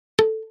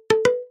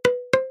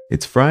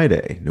It's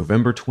Friday,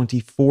 November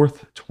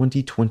 24th,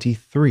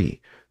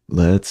 2023.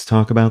 Let's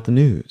talk about the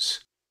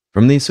news.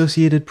 From the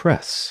Associated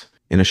Press.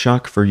 In a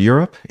shock for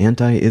Europe,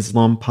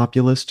 anti-Islam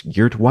populist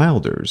Geert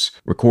Wilders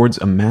records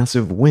a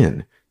massive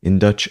win in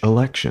Dutch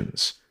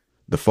elections.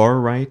 The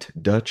far-right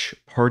Dutch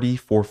Party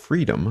for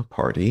Freedom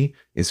party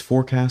is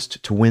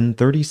forecast to win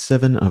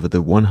 37 of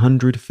the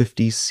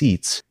 150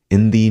 seats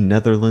in the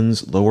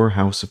Netherlands' lower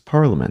house of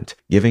parliament,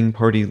 giving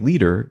party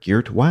leader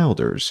Geert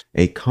Wilders,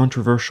 a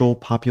controversial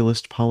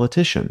populist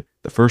politician,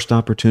 the first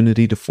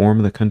opportunity to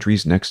form the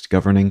country's next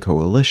governing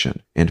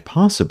coalition, and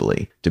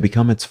possibly to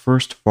become its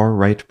first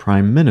far-right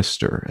prime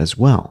minister as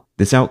well.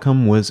 This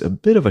outcome was a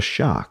bit of a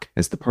shock,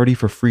 as the Party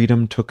for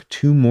Freedom took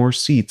 2 more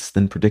seats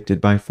than predicted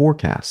by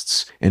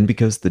forecasts, and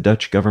because the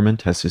Dutch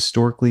government has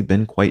historically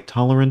been quite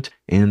tolerant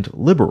and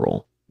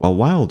liberal, while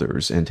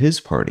Wilders and his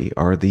party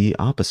are the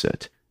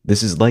opposite.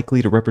 This is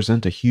likely to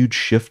represent a huge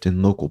shift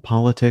in local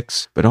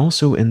politics, but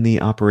also in the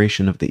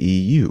operation of the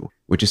EU,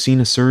 which has seen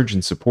a surge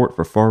in support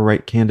for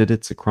far-right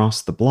candidates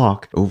across the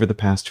bloc over the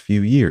past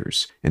few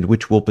years, and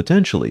which will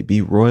potentially be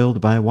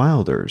roiled by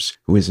Wilders,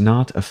 who is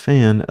not a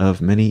fan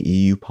of many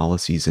EU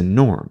policies and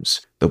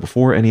norms. Though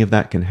before any of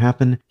that can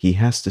happen, he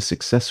has to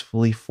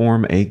successfully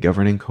form a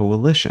governing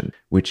coalition,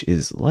 which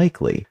is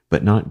likely,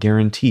 but not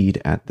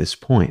guaranteed at this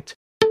point.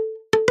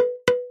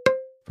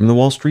 From the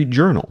Wall Street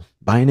Journal,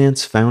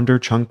 Binance founder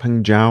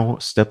Changpeng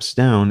Zhao steps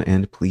down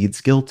and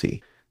pleads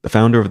guilty. The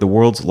founder of the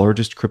world's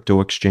largest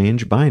crypto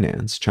exchange,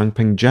 Binance,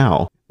 Changpeng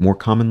Zhao, more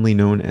commonly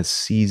known as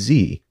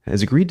CZ,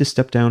 has agreed to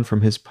step down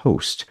from his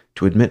post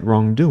to admit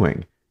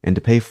wrongdoing and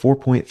to pay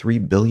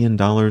 $4.3 billion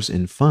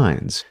in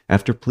fines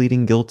after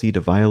pleading guilty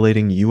to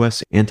violating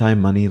U.S.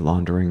 anti-money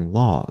laundering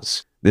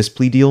laws. This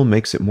plea deal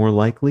makes it more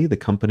likely the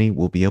company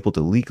will be able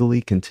to legally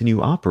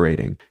continue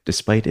operating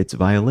despite its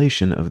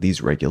violation of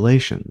these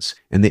regulations.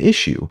 And the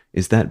issue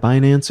is that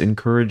Binance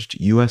encouraged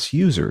U.S.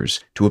 users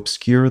to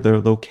obscure their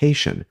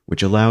location,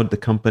 which allowed the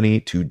company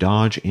to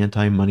dodge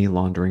anti-money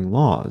laundering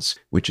laws,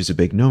 which is a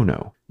big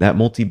no-no. That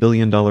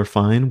multi-billion-dollar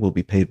fine will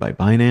be paid by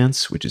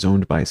Binance, which is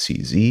owned by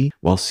CZ,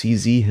 while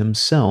CZ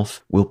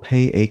himself will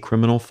pay a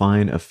criminal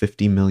fine of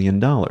 $50 million,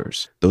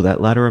 though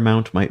that latter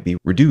amount might be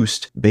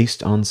reduced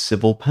based on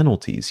civil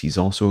penalties he's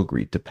also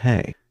agreed to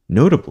pay.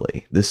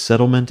 Notably, this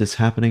settlement is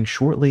happening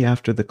shortly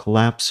after the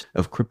collapse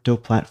of crypto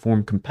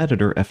platform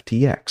competitor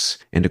FTX,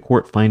 and a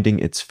court finding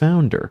its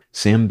founder,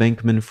 Sam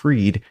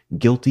Bankman-Fried,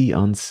 guilty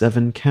on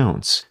 7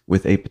 counts,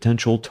 with a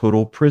potential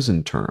total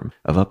prison term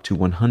of up to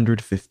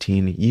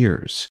 115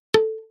 years.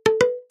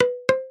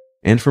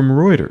 And from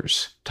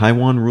Reuters,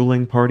 Taiwan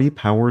ruling party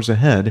powers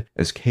ahead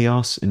as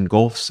chaos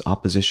engulfs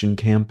opposition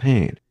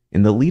campaign.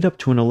 In the lead-up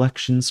to an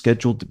election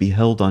scheduled to be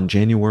held on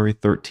January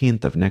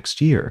 13th of next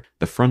year,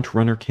 the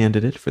front-runner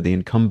candidate for the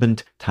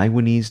incumbent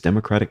Taiwanese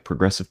Democratic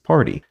Progressive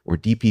Party, or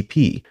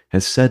DPP,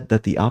 has said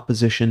that the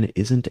opposition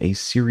isn't a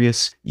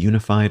serious,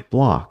 unified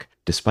bloc,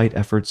 despite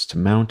efforts to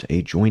mount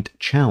a joint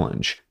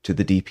challenge to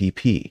the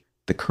DPP.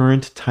 The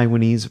current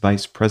Taiwanese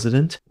vice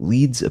president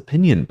leads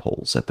opinion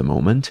polls at the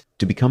moment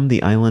to become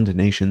the island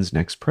nation's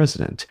next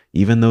president,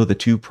 even though the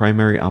 2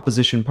 primary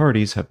opposition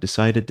parties have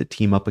decided to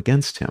team up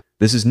against him.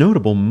 This is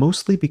notable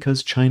mostly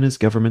because China's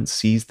government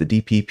sees the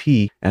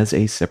DPP as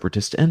a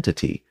separatist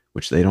entity,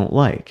 which they don't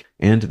like,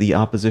 and the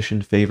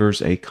opposition favors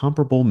a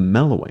comparable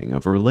mellowing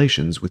of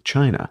relations with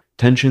China.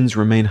 Tensions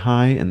remain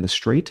high in the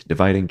strait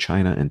dividing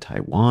China and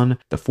Taiwan,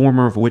 the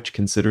former of which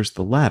considers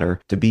the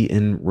latter to be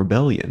in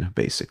rebellion,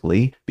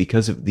 basically,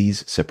 because of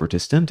these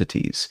separatist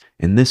entities.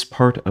 And this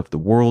part of the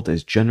world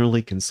is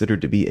generally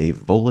considered to be a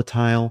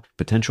volatile,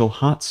 potential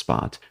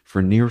hotspot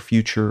for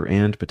near-future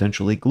and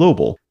potentially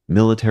global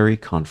military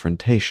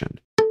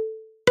confrontation.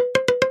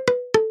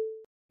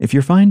 If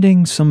you're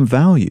finding some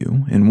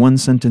value in One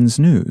Sentence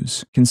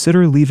News,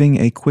 consider leaving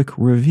a quick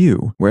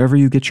review wherever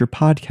you get your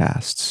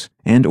podcasts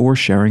and/or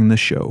sharing the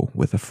show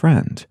with a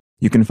friend.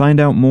 You can find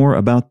out more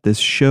about this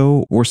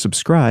show or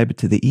subscribe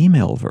to the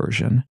email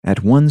version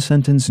at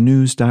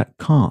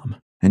onesentencenews.com.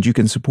 And you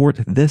can support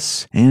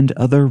this and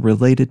other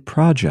related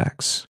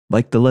projects,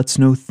 like the Let's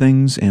Know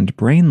Things and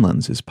Brain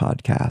Lenses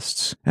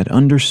podcasts at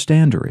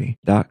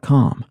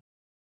understandery.com.